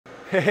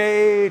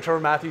Hey, Trevor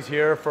Matthews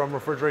here from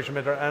Refrigeration,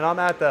 and I'm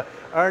at the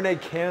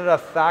RNA Canada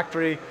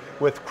factory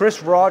with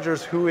Chris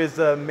Rogers, who is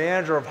the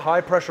manager of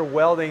high pressure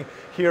welding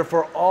here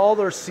for all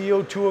their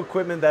CO2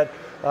 equipment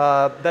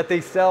that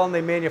they sell and they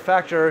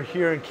manufacture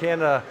here in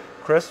Canada.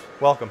 Chris,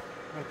 welcome.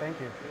 Oh,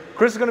 thank you.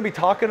 Chris is going to be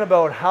talking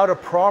about how to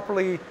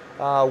properly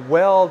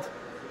weld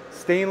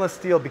stainless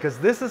steel, because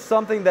this is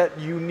something that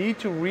you need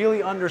to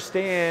really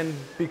understand,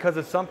 because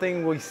it's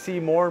something we see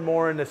more and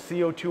more in the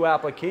CO2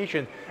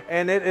 application,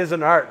 and it is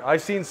an art.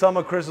 I've seen some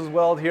of Chris's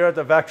weld here at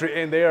the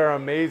factory and they are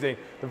amazing.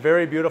 They're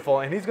very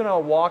beautiful, and he's going to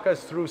walk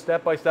us through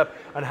step by step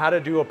on how to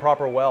do a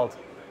proper weld.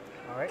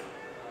 All right.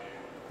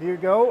 Here you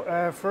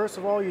go. First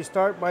of all, you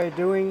start by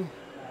doing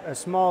a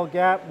small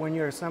gap when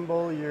you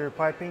assemble your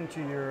piping to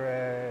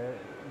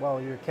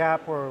your, your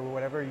cap or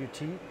whatever you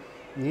tee.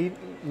 You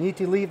need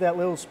to leave that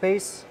little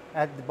space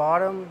at the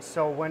bottom,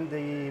 so when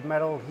the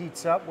metal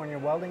heats up when you're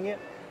welding it,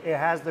 it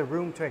has the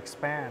room to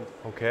expand.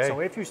 Okay. So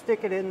if you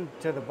stick it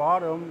into the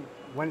bottom,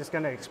 when it's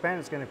going to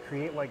expand, it's going to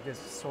create like this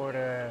sort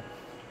of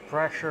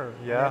pressure.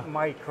 Yeah. It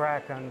might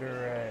crack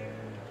under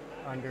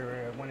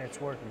when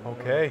it's working.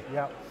 Okay.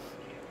 Yeah.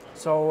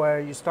 So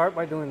you start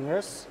by doing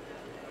this,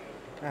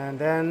 and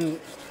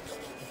then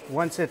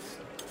once it's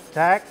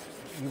tacked,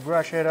 you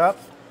brush it up.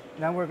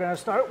 Now we're going to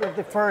start with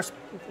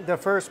the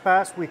first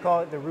pass. We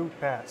call it the root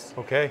pass.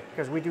 Okay.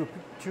 Because we do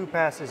two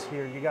passes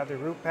here. You got the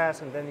root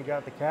pass and then you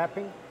got the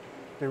capping.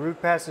 The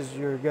root pass is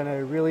you're going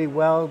to really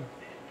weld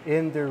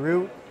in the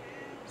root,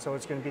 so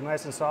it's going to be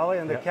nice and solid.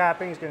 And the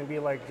capping is going to be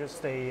like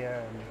just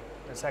a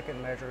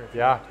second measure.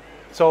 Yeah.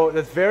 So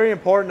that's very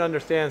important to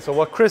understand. So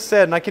what Chris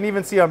said, and I can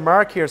even see a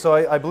mark here, so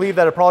I believe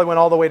that it probably went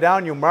all the way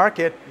down. You mark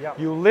it,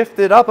 you lift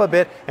it up a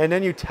bit, and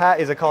then you tack.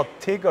 Is it called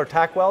TIG or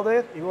tack weld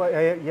it?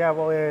 Yeah,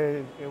 well,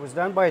 it was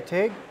done by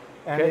TIG,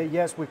 and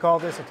yes, we call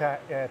this a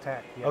tack. Yeah,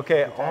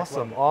 okay,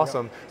 awesome,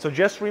 awesome. So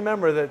just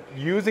remember that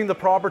using the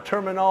proper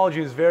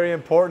terminology is very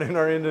important in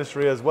our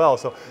industry as well.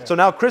 So, so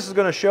now Chris is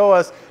going to show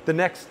us the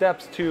next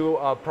steps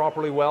to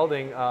properly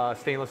welding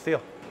stainless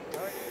steel.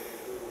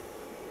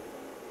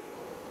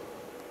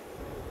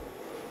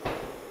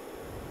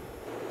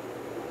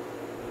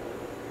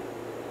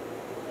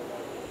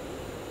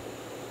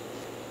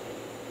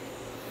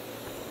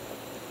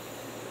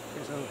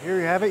 So here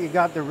you have it. You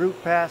got the root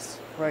pass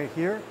right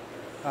here.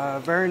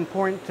 Very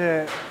important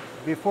to,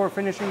 before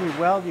finishing your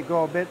weld, you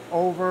go a bit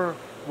over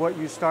what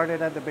you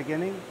started at the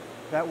beginning.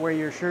 That way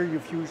you're sure you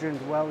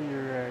fusioned well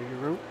your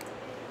root.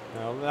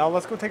 Now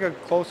let's go take a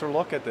closer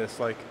look at this.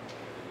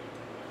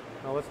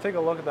 Now let's take a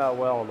look at that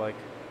weld.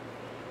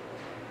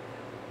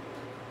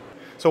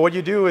 So what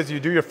you do is you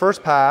do your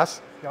first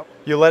pass. Yep.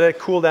 You let it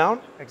cool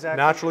down. Exactly.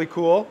 Naturally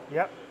cool.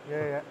 Yep.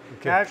 Yeah.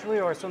 Okay. Naturally,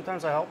 or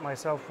sometimes I help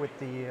myself with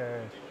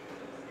the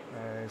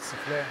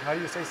souffle. How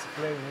do you say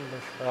souffle in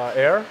English?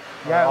 Air?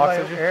 Yeah,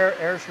 oxygen?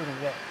 Air shooting,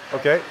 yeah.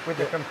 Okay. With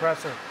the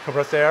compressor.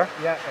 Compressed air?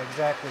 Yeah,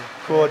 exactly.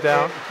 Cool it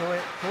down?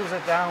 It cools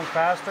it down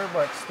faster,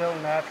 but still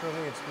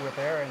naturally it's with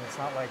air, and it's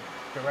not like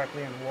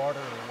directly in water.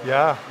 Or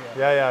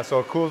yeah. So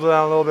it cools it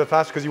down a little bit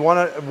faster, because you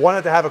want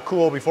it to have a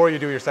cool before you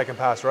do your second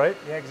pass, right?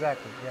 Yeah,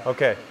 exactly. Yeah.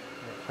 Okay.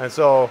 Yeah. And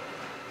so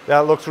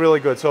that looks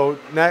really good. So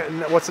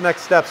what's the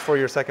next steps for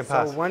your second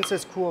pass? So once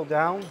it's cooled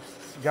down,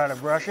 you got to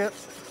brush it.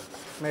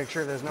 Make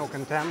sure there's no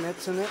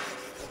contaminants in it.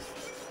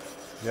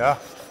 Yeah.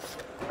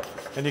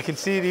 And you can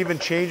see it even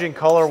changing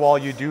color while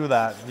you do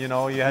that. You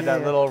know, you had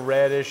that little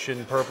reddish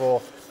and purple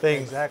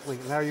thing. Exactly.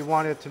 Now you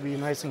want it to be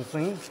nice and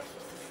clean.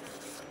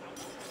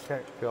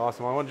 Okay. Okay,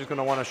 awesome. I'm just going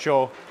to want to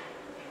show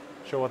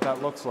what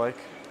that looks like.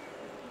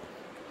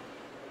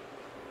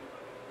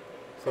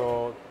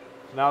 So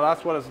now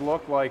that's what it's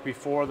looked like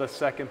before the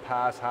second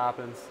pass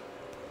happens.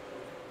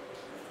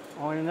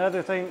 Oh, and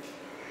another thing,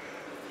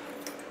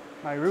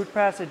 my root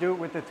pass, I do it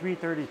with the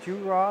 332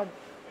 rod,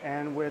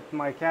 and with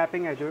my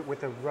capping, I do it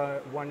with a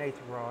 1/8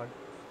 rod.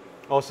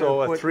 Oh,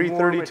 so a 332?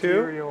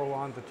 More material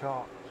on the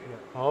top.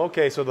 Yeah.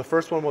 Okay, so the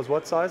first one was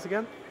what size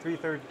again?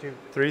 332.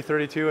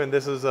 332, and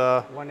this is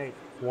a 1/8.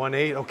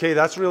 1/8. Okay,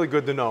 that's really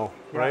good to know,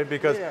 right?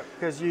 Because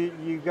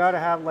you got to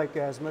have like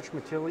as much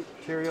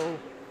material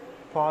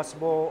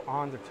possible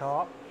on the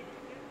top,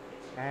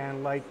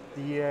 and like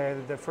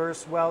the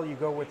first weld, you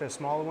go with a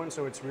smaller one,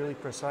 so it's really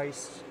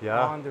precise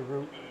on the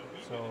root.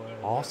 So,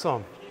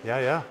 awesome.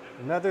 Yeah.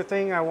 Another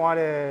thing I want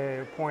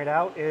to point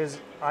out is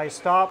I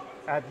stop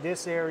at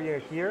this area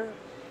here.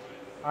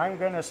 I'm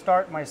going to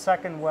start my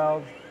second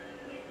weld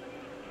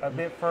a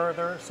bit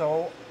further,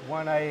 so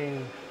when I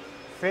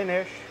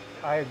finish,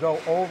 I go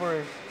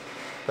over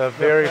the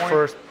very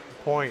first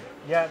point.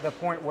 Yeah, the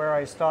point where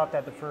I stopped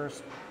at the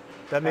first.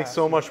 That makes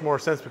so much more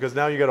sense, because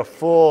now you got a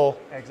full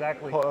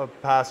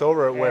pass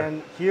over it.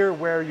 And here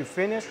where you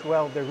finish,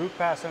 well, the root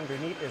pass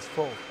underneath is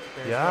full.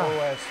 There's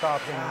no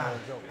stopping.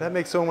 That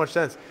makes so much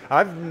sense.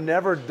 I've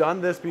never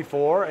done this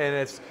before, and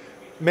it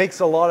makes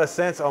a lot of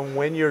sense on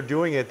when you're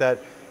doing it.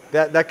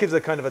 That gives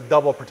a kind of a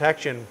double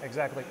protection.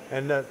 Exactly.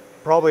 And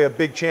probably a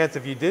big chance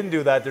if you didn't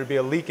do that, there'd be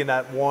a leak in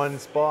that one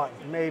spot.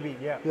 Maybe,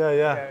 yeah.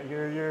 Yeah.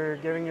 You're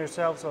giving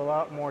yourselves a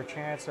lot more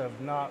chance of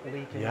not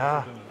leaking.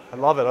 Yeah, anything. I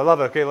love it. I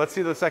love it. Okay, let's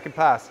see the second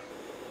pass.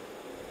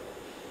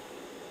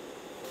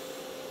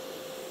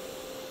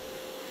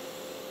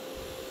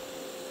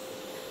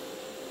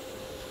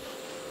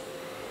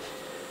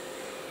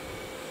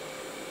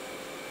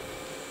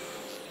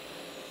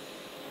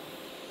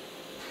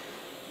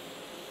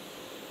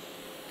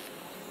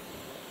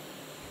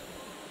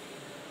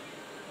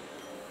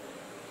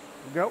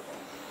 Go.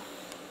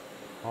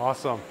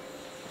 Awesome.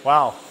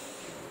 Wow.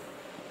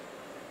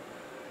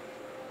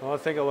 Well,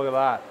 let's take a look at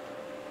that.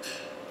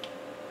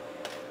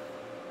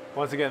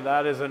 Once again,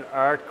 that is an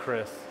art,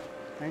 Chris.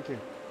 Thank you.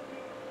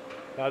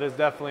 That is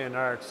definitely an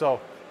art.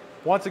 So,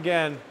 once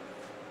again,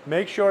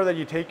 make sure that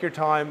you take your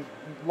time.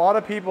 A lot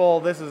of people,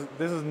 this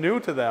is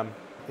new to them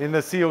in the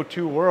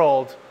CO2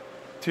 world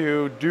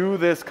to do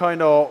this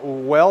kind of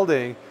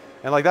welding.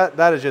 And like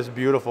that is just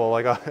beautiful.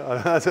 Like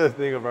that's the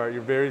thing of art.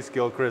 You're very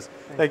skilled, Chris.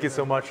 Thank you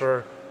so much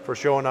for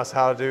showing us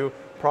how to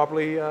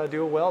properly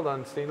do a weld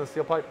on stainless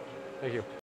steel pipe. Thank you.